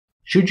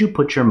Should you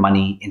put your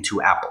money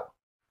into Apple?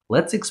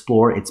 Let's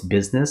explore its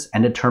business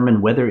and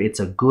determine whether it's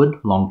a good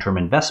long-term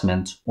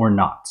investment or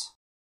not.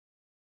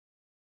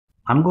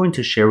 I'm going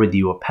to share with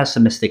you a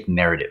pessimistic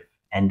narrative,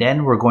 and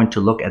then we're going to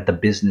look at the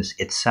business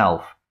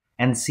itself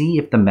and see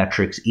if the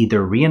metrics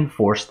either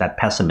reinforce that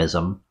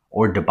pessimism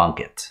or debunk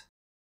it.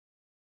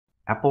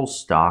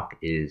 Apple's stock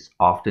is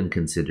often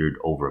considered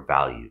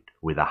overvalued,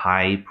 with a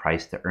high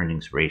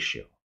price-to-earnings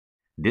ratio.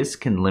 This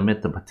can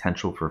limit the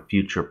potential for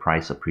future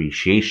price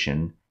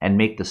appreciation and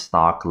make the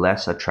stock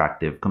less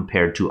attractive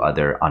compared to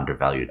other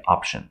undervalued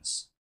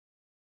options.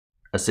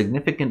 A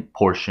significant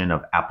portion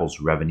of Apple's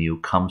revenue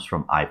comes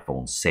from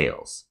iPhone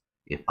sales.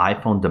 If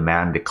iPhone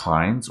demand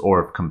declines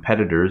or if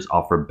competitors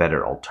offer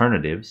better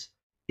alternatives,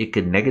 it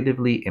could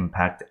negatively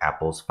impact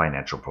Apple's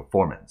financial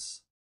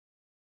performance.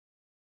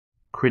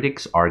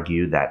 Critics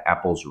argue that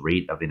Apple's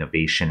rate of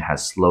innovation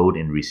has slowed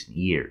in recent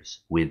years,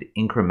 with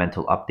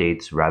incremental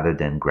updates rather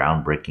than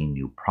groundbreaking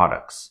new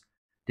products.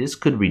 This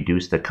could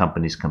reduce the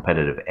company's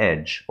competitive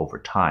edge over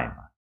time.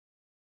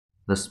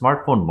 The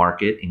smartphone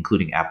market,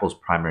 including Apple's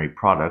primary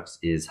products,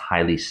 is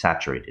highly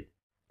saturated.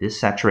 This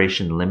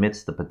saturation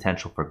limits the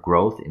potential for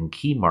growth in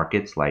key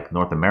markets like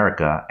North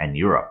America and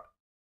Europe.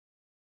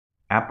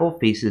 Apple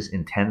faces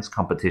intense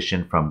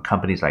competition from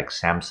companies like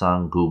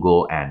Samsung,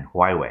 Google, and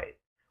Huawei,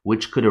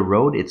 which could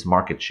erode its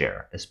market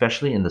share,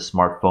 especially in the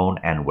smartphone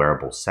and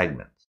wearable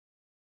segments.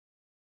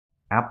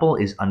 Apple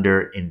is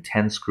under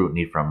intense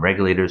scrutiny from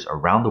regulators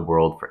around the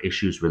world for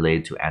issues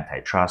related to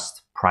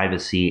antitrust,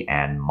 privacy,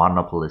 and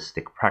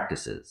monopolistic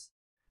practices.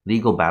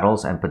 Legal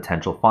battles and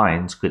potential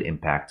fines could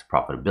impact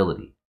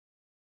profitability.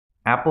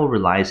 Apple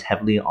relies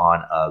heavily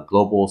on a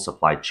global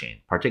supply chain,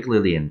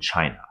 particularly in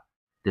China.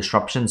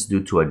 Disruptions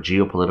due to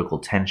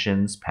geopolitical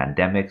tensions,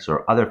 pandemics,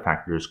 or other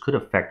factors could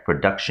affect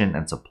production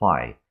and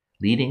supply,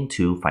 leading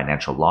to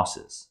financial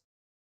losses.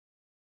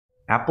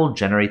 Apple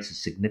generates a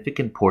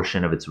significant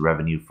portion of its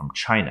revenue from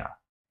China.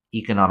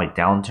 Economic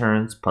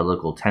downturns,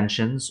 political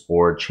tensions,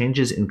 or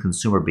changes in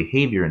consumer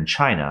behavior in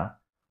China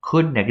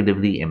could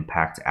negatively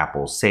impact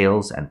Apple's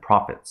sales and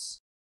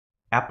profits.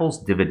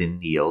 Apple's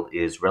dividend yield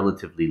is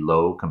relatively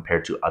low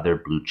compared to other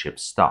blue-chip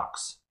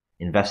stocks.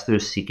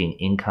 Investors seeking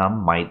income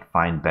might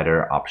find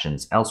better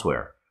options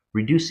elsewhere,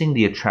 reducing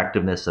the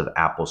attractiveness of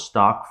Apple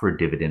stock for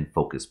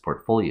dividend-focused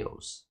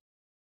portfolios.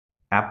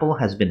 Apple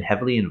has been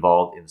heavily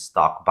involved in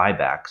stock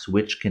buybacks,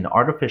 which can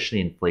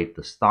artificially inflate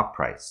the stock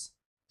price.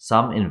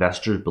 Some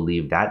investors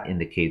believe that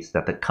indicates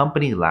that the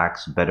company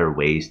lacks better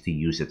ways to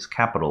use its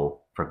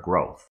capital for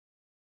growth.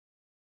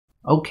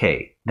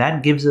 Okay,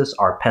 that gives us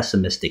our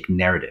pessimistic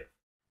narrative.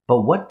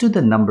 But what do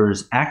the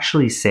numbers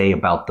actually say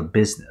about the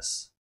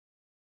business?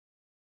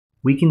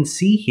 We can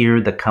see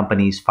here the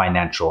company's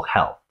financial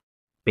health.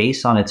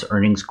 Based on its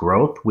earnings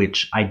growth,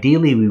 which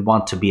ideally we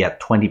want to be at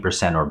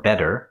 20% or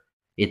better,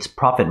 its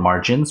profit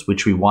margins,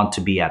 which we want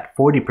to be at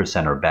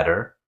 40% or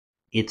better,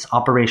 its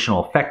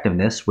operational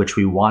effectiveness, which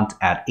we want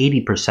at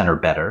 80% or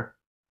better,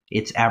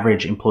 its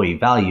average employee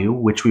value,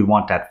 which we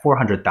want at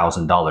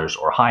 $400,000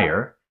 or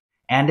higher,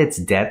 and its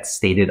debt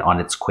stated on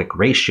its quick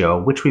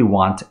ratio, which we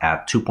want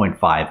at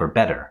 2.5 or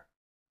better.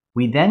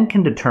 We then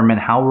can determine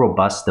how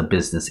robust the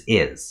business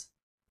is.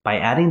 By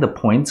adding the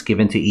points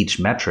given to each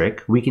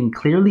metric, we can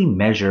clearly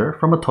measure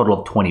from a total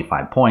of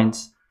 25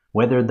 points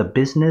whether the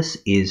business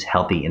is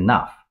healthy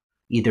enough,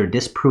 either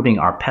disproving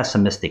our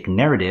pessimistic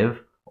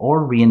narrative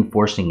or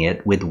reinforcing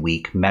it with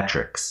weak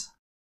metrics.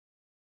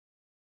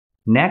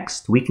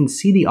 Next, we can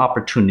see the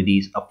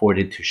opportunities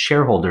afforded to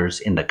shareholders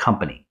in the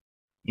company,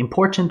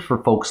 important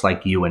for folks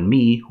like you and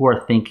me who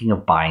are thinking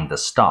of buying the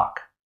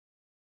stock.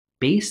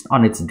 Based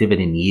on its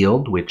dividend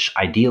yield, which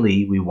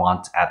ideally we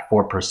want at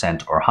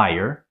 4% or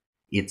higher,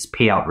 its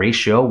payout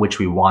ratio, which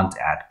we want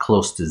at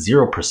close to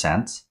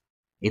 0%,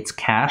 its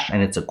cash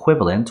and its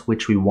equivalent,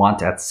 which we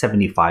want at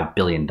 $75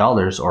 billion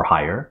or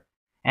higher,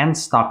 and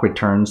stock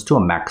returns to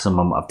a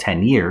maximum of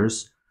 10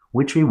 years,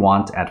 which we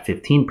want at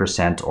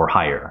 15% or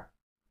higher.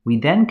 We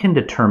then can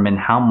determine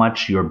how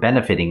much you're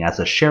benefiting as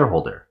a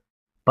shareholder,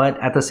 but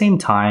at the same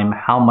time,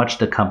 how much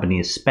the company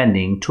is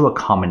spending to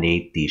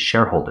accommodate these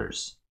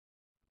shareholders.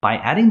 By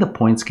adding the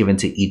points given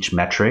to each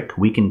metric,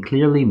 we can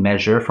clearly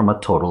measure from a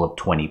total of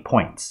 20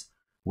 points,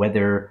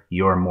 whether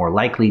you're more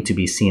likely to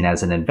be seen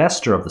as an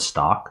investor of the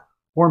stock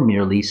or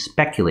merely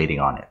speculating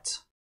on it.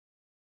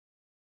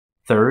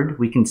 Third,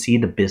 we can see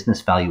the business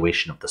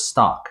valuation of the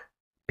stock,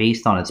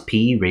 based on its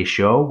P/E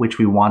ratio, which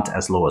we want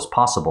as low as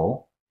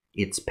possible,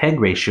 its PEG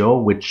ratio,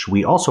 which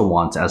we also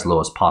want as low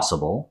as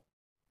possible,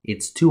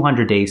 its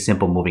 200-day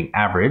simple moving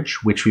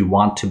average, which we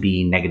want to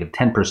be negative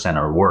 10%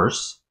 or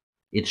worse,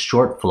 its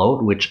short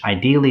float, which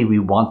ideally we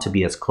want to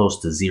be as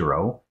close to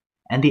 0,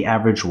 and the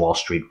average Wall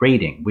Street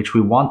rating, which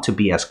we want to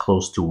be as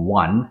close to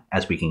 1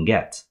 as we can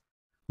get.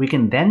 We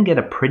can then get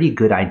a pretty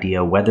good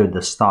idea whether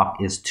the stock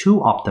is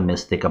too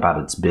optimistic about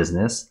its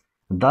business,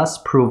 thus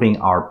proving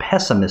our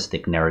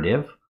pessimistic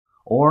narrative,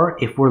 or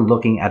if we're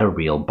looking at a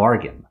real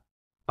bargain.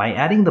 By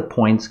adding the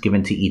points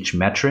given to each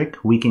metric,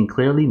 we can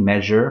clearly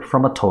measure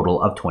from a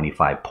total of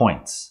 25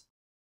 points.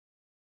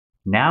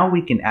 Now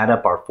we can add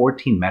up our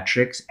 14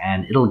 metrics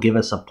and it'll give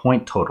us a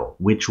point total,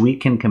 which we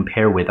can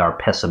compare with our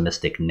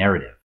pessimistic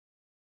narrative.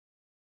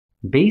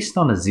 Based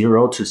on a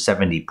 0 to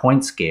 70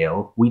 point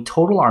scale, we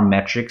total our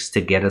metrics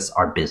to get us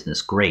our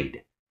business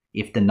grade.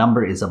 If the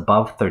number is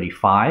above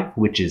 35,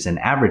 which is an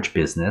average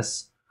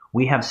business,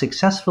 we have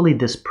successfully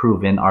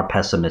disproven our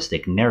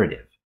pessimistic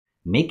narrative,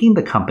 making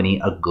the company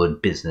a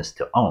good business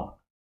to own.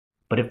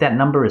 But if that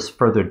number is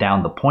further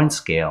down the point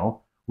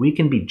scale, we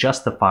can be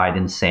justified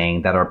in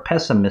saying that our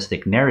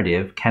pessimistic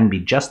narrative can be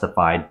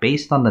justified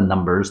based on the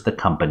numbers the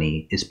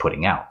company is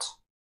putting out.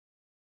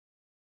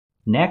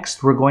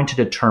 Next, we're going to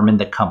determine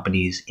the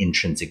company's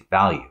intrinsic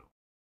value.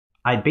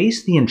 I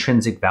base the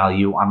intrinsic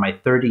value on my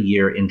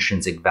 30-year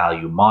intrinsic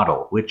value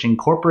model, which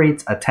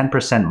incorporates a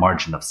 10%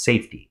 margin of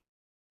safety.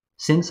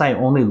 Since I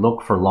only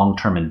look for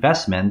long-term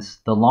investments,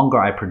 the longer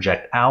I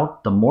project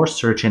out, the more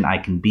certain I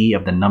can be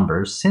of the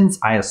numbers, since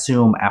I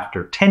assume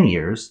after 10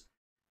 years,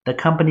 the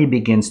company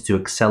begins to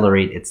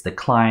accelerate its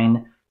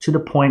decline to the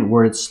point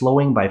where it's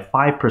slowing by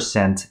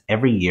 5%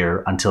 every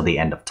year until the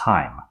end of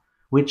time,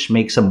 which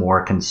makes a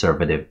more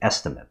conservative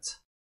estimate.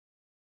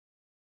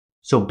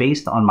 So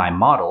based on my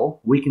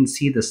model, we can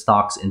see the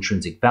stock's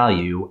intrinsic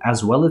value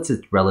as well as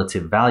its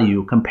relative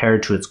value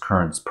compared to its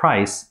current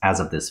price as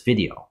of this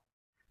video.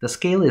 The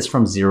scale is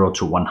from 0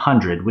 to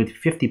 100, with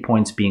 50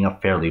 points being a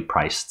fairly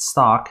priced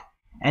stock,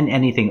 and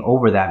anything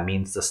over that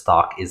means the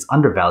stock is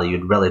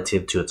undervalued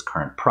relative to its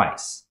current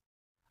price.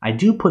 I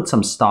do put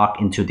some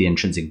stock into the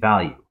intrinsic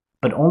value,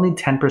 but only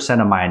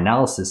 10% of my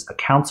analysis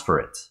accounts for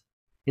it.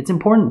 It's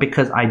important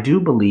because I do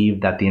believe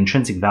that the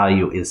intrinsic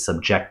value is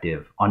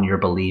subjective on your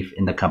belief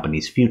in the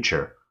company's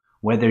future,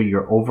 whether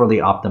you're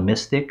overly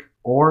optimistic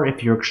or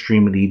if you're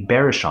extremely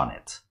bearish on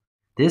it.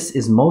 This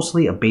is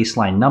mostly a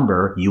baseline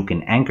number you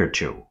can anchor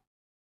to.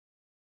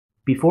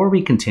 Before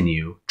we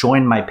continue,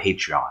 join my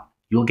Patreon.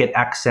 You'll get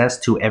access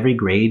to every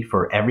grade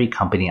for every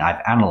company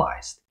I've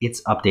analyzed.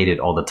 It's updated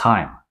all the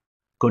time.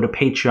 Go to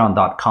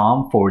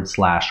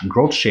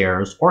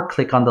patreon.com/GrowthShares or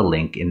click on the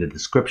link in the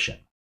description.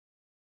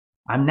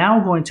 I'm now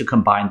going to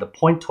combine the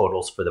point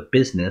totals for the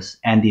business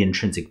and the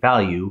intrinsic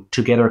value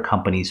to get our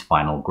company's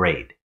final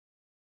grade.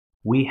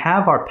 We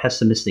have our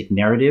pessimistic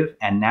narrative,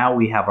 and now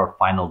we have our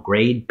final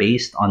grade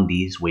based on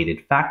these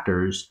weighted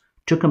factors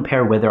to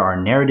compare whether our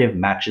narrative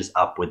matches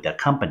up with the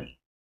company.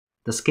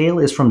 The scale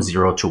is from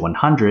 0 to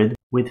 100,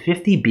 with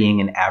 50 being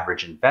an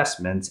average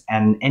investment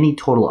and any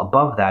total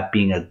above that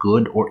being a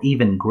good or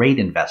even great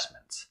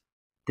investment.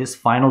 This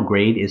final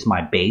grade is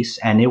my base,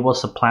 and it will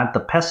supplant the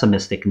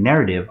pessimistic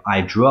narrative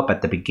I drew up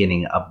at the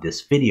beginning of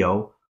this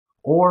video,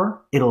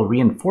 or it'll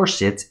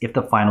reinforce it if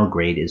the final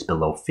grade is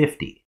below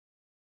 50.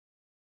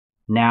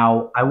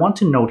 Now, I want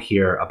to note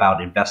here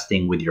about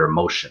investing with your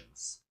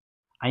emotions.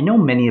 I know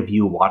many of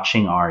you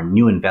watching are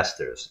new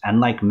investors, and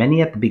like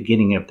many at the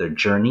beginning of their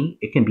journey,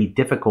 it can be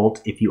difficult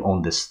if you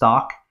own this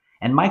stock,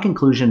 and my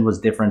conclusion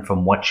was different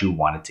from what you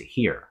wanted to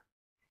hear.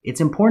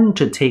 It's important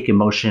to take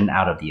emotion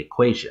out of the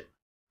equation.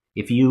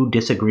 If you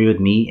disagree with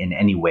me in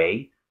any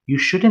way, you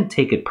shouldn't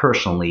take it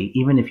personally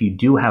even if you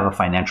do have a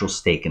financial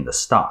stake in the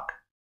stock.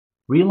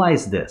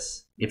 Realize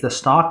this, if the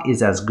stock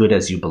is as good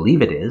as you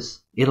believe it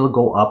is, it'll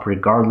go up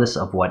regardless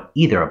of what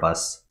either of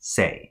us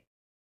say.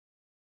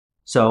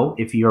 So,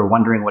 if you're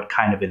wondering what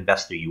kind of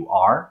investor you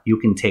are, you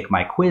can take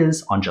my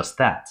quiz on just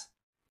that.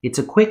 It's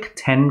a quick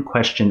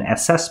 10-question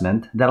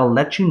assessment that'll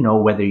let you know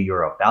whether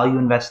you're a value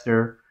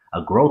investor,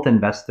 a growth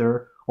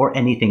investor, or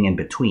anything in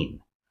between.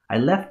 I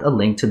left a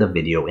link to the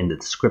video in the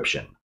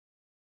description.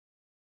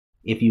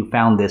 If you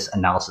found this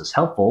analysis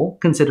helpful,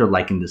 consider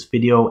liking this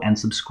video and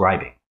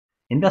subscribing.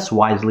 Invest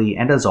wisely,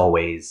 and as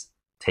always,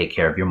 take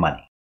care of your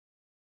money.